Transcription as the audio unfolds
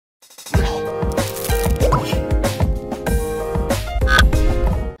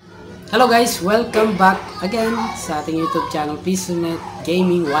Hello guys! Welcome back again sa ating YouTube channel, Pisonet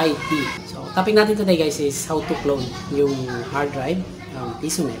Gaming YT. So, topic natin today guys is how to clone yung hard drive ng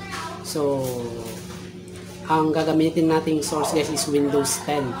Pisonet. So, ang gagamitin nating source guys is Windows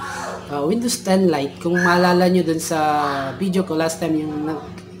 10. Windows 10 Lite. Kung maalala nyo dun sa video ko last time yung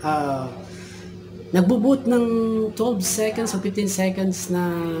nagbo-boot ng 12 seconds o 15 seconds na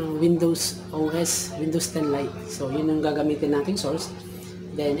Windows OS, Windows 10 Lite. So, yun yung gagamitin nating source.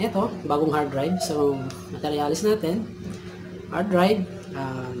 Then, ito, bagong hard drive. So, materialis natin. Hard drive.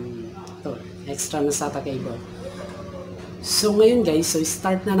 Ito, extra na SATA cable. So, ngayon guys, so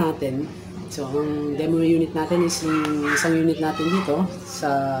start na natin. So, ang demo unit natin is yung isang unit natin dito sa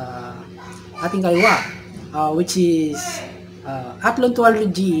ating kaliwa. Which is Athlon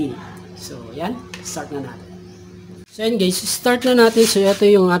 200GE. So, yan. Start na natin. So, yan guys. Start na natin. So, ito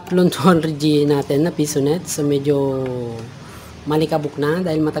yung Athlon 200GE natin na Pisonet. So, medyo malikabok na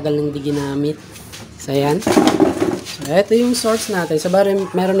dahil matagal nang di ginamit. So, ayan. So, ito yung source natin. So,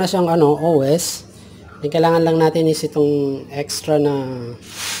 meron na siyang OS. Yung kailangan lang natin is itong extra na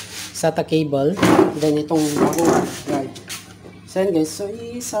SATA cable. Then, itong bagong hard drive. So, ayan guys. So,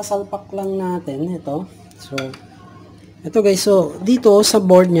 isasalpak lang natin ito. So, ito guys. So, dito sa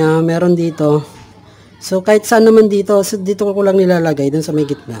board niya, meron dito. So, kahit saan naman dito. So, dito ko lang nilalagay dun sa may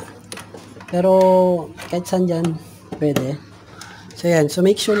gitna. Pero, kahit saan dyan, pwede. So, yan. So,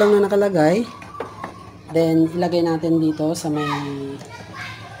 make sure lang na nakalagay. Then, ilagay natin dito sa may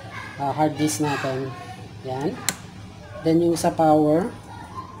hard disk natin. Yan. Then, yung sa power.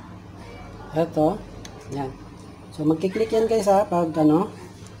 Ito. Yan. So, magkiklik yan guys ha. Pag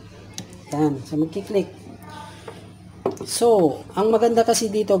Yan. So, magkiklik. So, ang maganda kasi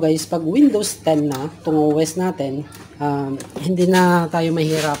dito guys, pag Windows 10 na, itong OS natin, hindi na tayo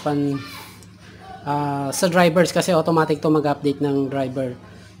mahirapan sa drivers kasi automatic to mag-update ng driver.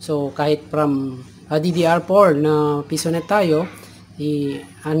 So kahit from DDR4 na Pisonet tayo,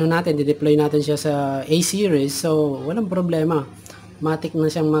 i-deploy natin siya sa A series. So walang problema. Automatic na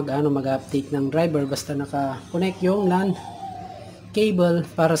siyang mag-update ng driver basta naka-connect yung LAN cable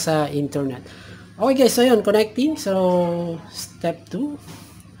para sa internet. Okay guys, so yun, connecting. So step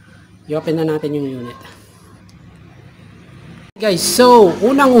 2. I-open na natin yung unit. Guys, so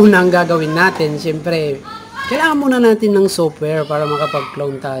unang-unang gagawin natin, siyempre, kailangan muna natin ng software para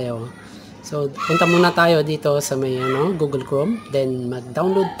makapag-clone tayo. So, punta muna tayo dito sa may Google Chrome, then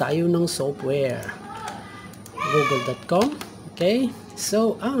mag-download tayo ng software. google.com. Okay?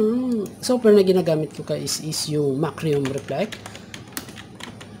 So, ang software na ginagamit ko guys is yung Macrium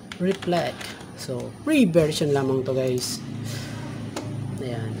Reflect. So, free version lamang to guys.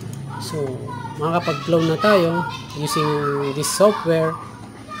 Ayan. So, makakapag-clone na tayo using this software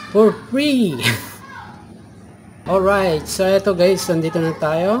for free. Alright, so ito guys, nandito na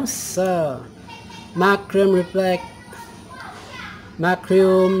tayo sa Macrium Reflect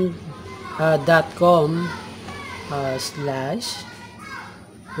macrium.com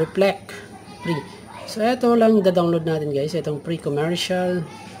 /reflect free. So ito lang da-download natin guys, itong pre-commercial.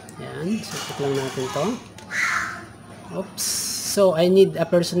 Yan, so click lang natin to. Oops. So, I need a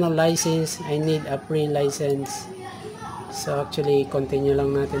personal license. I need a free license. So, actually, continue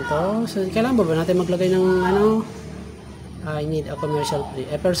lang natin to. So, kailangan ba natin maglagay ng I need a commercial free.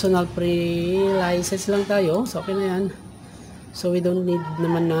 Personal free license lang tayo. So, okay na yan. So, we don't need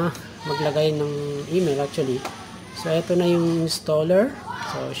naman na maglagay ng email actually. So, ito na yung installer.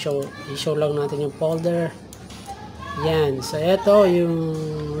 So, i-show lang natin yung folder. Yan. So, ito yung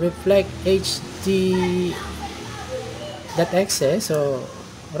Reflect HD .exe. So,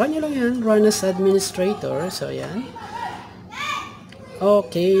 run nyo lang yan. Run as administrator. So, yan.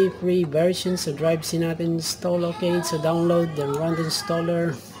 Okay. Free version. So, drives natin install. Okay. So, download. Then, run the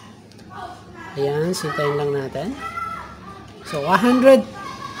installer. Ayan. Sintayin lang natin. So,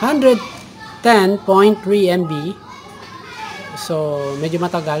 110.3 MB. So, medyo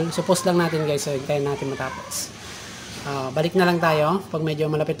matagal. So, pause lang natin guys. So, hintayin natin matapos. Balik na lang tayo pag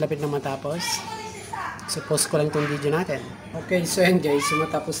medyo malapit-lapit na matapos. So, post ko lang itong video natin. Okay, so yan guys, so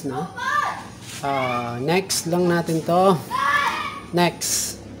matapos na. Next lang natin to.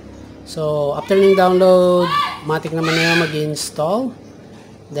 Next. So, after yung download, automatic naman na yung mag-install.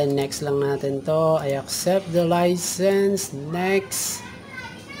 Then, next lang natin to. I accept the license. Next.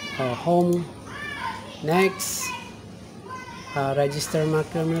 Home. Next. Register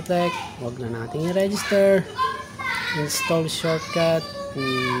Macrium Reflect. Huwag na natin i-register. Install shortcut.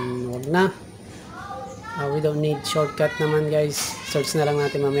 Huwag na. We don't need shortcut naman guys. Search na lang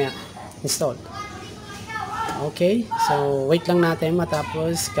natin mamaya. Install. Okay. So, wait lang natin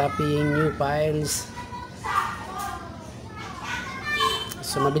matapos. Copying new files.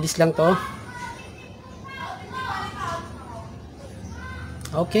 So, mabilis lang to.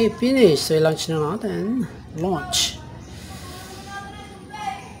 Okay, finish. So, i-launch na natin. Launch.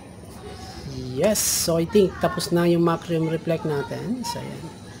 Yes. So, I think tapos na yung Macrium reflect natin. So, ayan.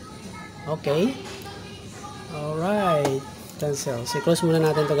 Okay. Alright. Cancel. So, close muna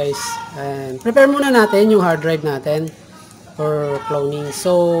natin to guys. And prepare muna natin yung hard drive natin for cloning.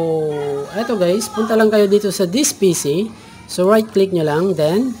 So, eto guys, punta lang kayo dito sa this PC. So, right click nyo lang,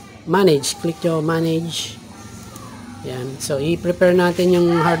 then manage. Click nyo manage. Yan. So, i-prepare natin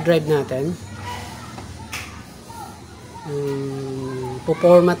yung hard drive natin.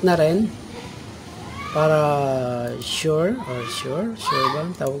 Po-format na rin para sure ba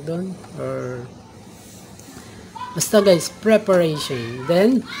ang tawag doon? Or basta guys, preparation.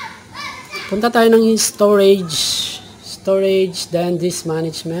 Then, punta tayo ng storage, then disk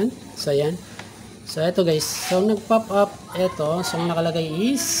management. So, ayan. So, eto guys. So, nag-pop up eto. So, ang nakalagay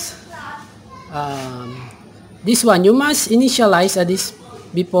is this one. You must initialize a disk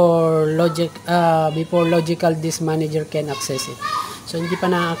before logical disk manager can access it. So, hindi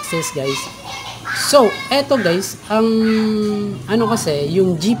pa na-access guys. So, eto guys. Ang ano kasi,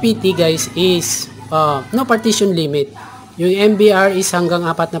 yung GPT guys is no partition limit. Yung MBR is hanggang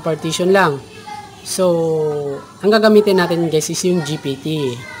 4 na partition lang. So, ang gagamitin natin guys is yung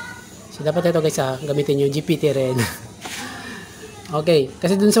GPT. So, dapat ito guys gamitin yung GPT rin. Okay.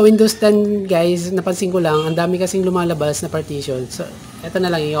 Kasi dun sa Windows 10 guys, napansin ko lang, ang dami kasing lumalabas na partition. So, ito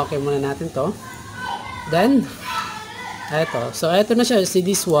na lang i-okay muna natin to. Then, ito. So, ito na siya. See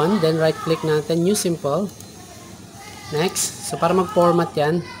this one. Then, right click natin. New simple. Next. So, para mag-format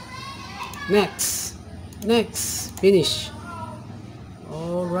yan. Next. Finish.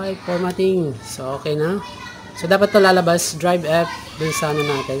 Alright, formatting. So, okay na. So, dapat to lalabas, drive F, dun sa ano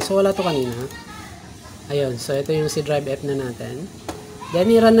natin. So, wala to kanina. Ayun. So, ito yung si drive F na natin. Then,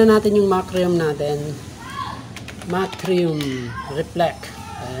 i-run na natin yung Macrium natin. Macrium reflect.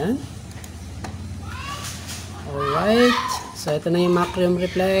 Ayan. Alright. So, ito na yung Macrium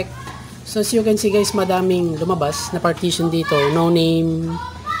reflect. So, as you can see guys, madaming lumabas na partition dito. No name.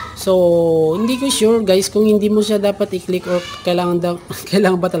 So, hindi ko sure guys kung hindi mo siya dapat i-click or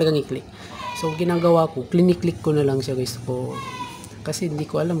kailangan ba talagang i-click. So, ginagawa ko, click ko na lang siya guys po. Kasi hindi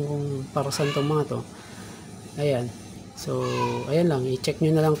ko alam kung para saan itong mga to. Ayan. So, ayan lang. I-check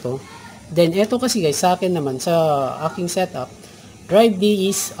nyo na lang to. Then, eto kasi guys, sa akin naman, sa aking setup, drive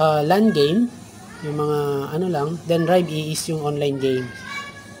D is LAN game. Yung mga ano lang. Then, drive E is yung online game.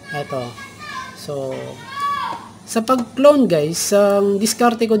 Eto. So, sa pag-clone guys, ang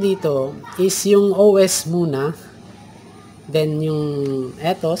diskarte ko dito is yung OS muna. Then yung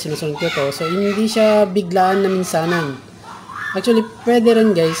eto, sinusunod ko to. So hindi siya biglaan na minsanan. Actually, pwede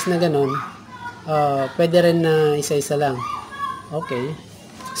rin guys na ganun. Pwede rin na isa-isa lang. Okay.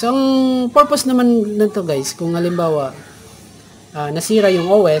 So ang purpose naman nito guys, kung halimbawa nasira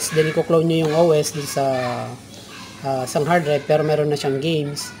yung OS, then i-clone nyo yung OS dun sa isang hard drive pero meron na siyang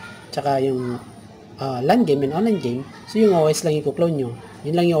games, tsaka yung LAN game and online game. So, yung OS lang i-clone nyo.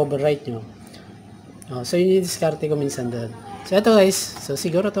 Yun lang yung overwrite nyo. So, yun yung diskarte ko minsan doon. So, ito guys. So,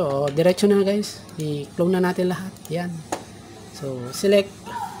 siguro to. Diretso na guys. I-clone na natin lahat. Yan. So, select.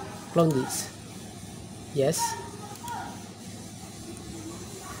 Clone this. Yes.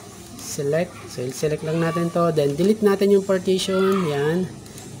 Select. So, select lang natin to. Then, delete natin yung partition. Yan.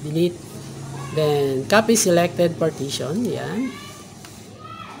 Delete. Then, copy selected partition. Yan.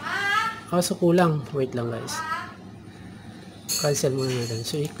 So kulang. Wait lang guys. Cancel muna natin.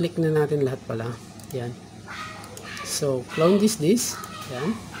 So, i-click na natin lahat pala. Yan. So, clone this.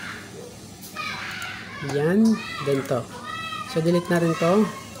 Yan. Yan. Then to. So, delete natin to.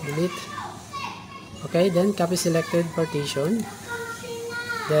 Delete. Okay. Then, copy selected partition.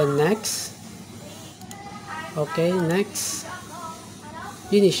 Then, next. Okay. Next.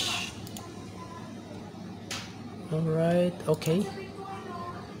 Finish. Alright. Okay.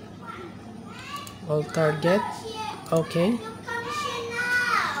 All target. Okay.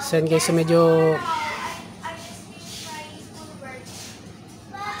 So yan guys, so medyo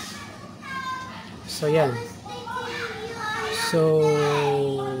so yan. So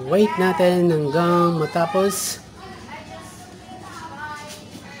wait natin hanggang matapos.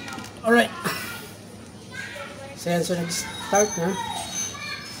 Alright. So yan, so nag-start na.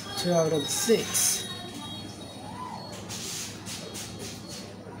 2 out of 6.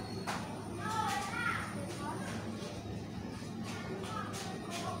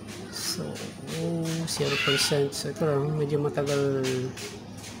 So, 0%. So, ito lang, medyo matagal.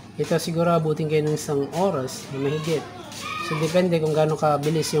 Ito siguro abutin kayo ng isang oras na mahigit. So, depende kung gaano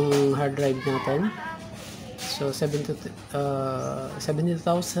kabilis yung hard drive natin. So, So 7,200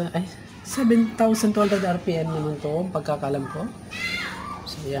 RPM naman to pagkakalam ko.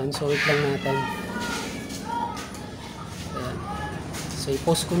 So yan, so wait lang natin. Ayan. So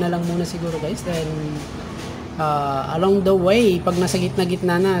i-post ko na lang muna siguro guys, then along the way pag nasa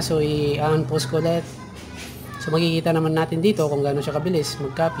gitna na, so i-unpost ko ulit. So makikita naman natin dito kung gaano siya kabilis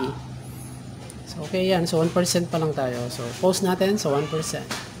mag-copy. So okay yan, so 1% pa lang tayo. So post natin, so 1%.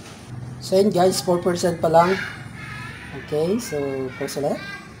 So yun guys, 4% pa lang. Okay, so post ulit.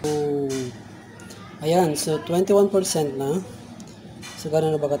 Ayan, so 21% na. So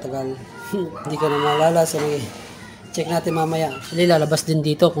gano'n na ba katagal? Hindi ko na maalala. So check natin mamaya. Lalabas din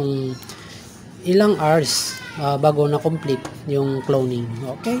dito kung ilang hours bago na complete yung cloning.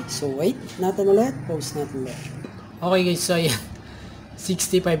 Okay, so wait natin ulit. Post natin ulit. Okay guys, so ayan.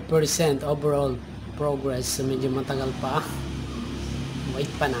 65% overall progress. So medyo matagal pa.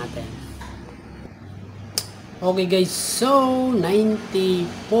 Wait pa natin. Okay guys, so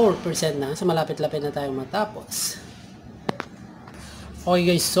 94% na. So malapit-lapit na tayo matapos. Okay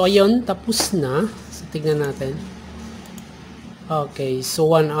guys, so ayun, tapos na. So tignan natin. Okay,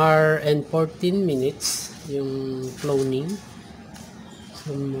 so 1 hour and 14 minutes yung cloning.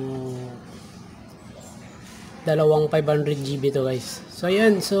 So dalawang 500 GB to guys. So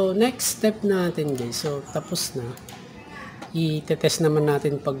ayan, so next step natin guys. So tapos na. I-test naman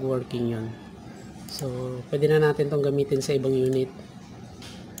natin pag working yon. So, pwede na natin itong gamitin sa ibang unit.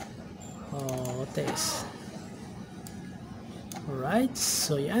 Test. Alright,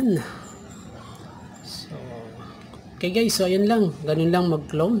 so yan. So, okay guys, so ayun lang. Ganun lang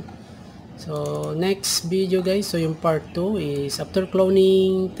mag-clone. So, next video guys, so yung part 2 is after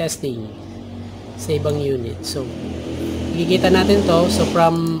cloning testing sa ibang unit. So, ikikita natin to. So,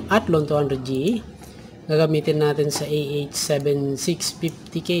 from Athlon 200G, gagamitin natin sa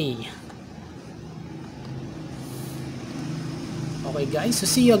A87650K. Okay guys, so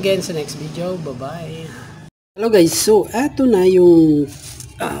see you again sa next video. Bye-bye. Hello guys, so eto na yung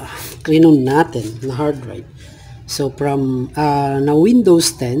clean natin na hard drive. So from na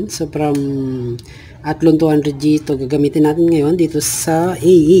Windows 10, so from Athlon 200G to gagamitin natin ngayon dito sa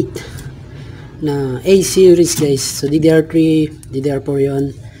A8 na A series guys. So DDR3, DDR4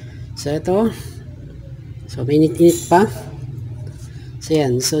 yon. So ito, so mainit-init pa. So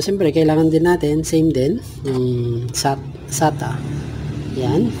yan, so siyempre kailangan din natin, same din, yung SATA.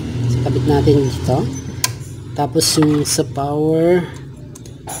 Yan, so kabit natin dito. Tapos yung sa power.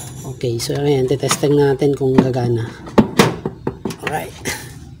 Okay, so ayan, tetesting natin kung gagana. Alright.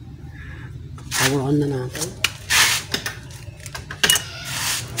 Power on na natin.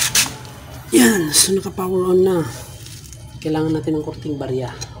 Yan, so naka-power on na. Kailangan natin ng korting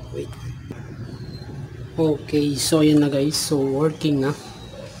barya. Wait. Okay, so ayan na guys. So working na.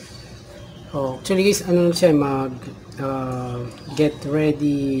 Actually guys, ano na siya, get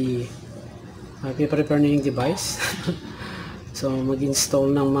ready, prepare na yung device. So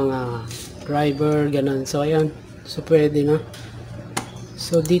mag-install ng mga driver, ganun. So ayan, so pwede na.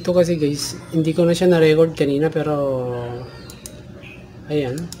 So dito kasi guys, hindi ko na siya na-record kanina, pero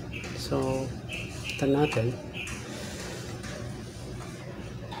ayan. So ito natin.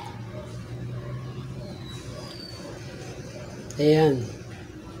 Ayan.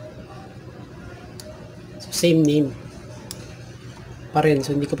 So same name pa rin,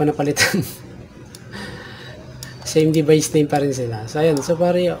 so hindi ko pa napalitan. Same device name pa rin sila. So ayan, so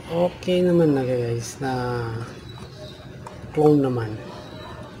pare okay naman na guys, na clone naman.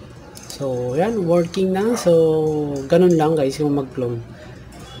 So yan, working na. So ganun lang guys yung mag-clone.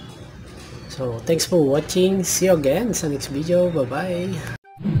 So thanks for watching. See you again sa next video. Bye bye.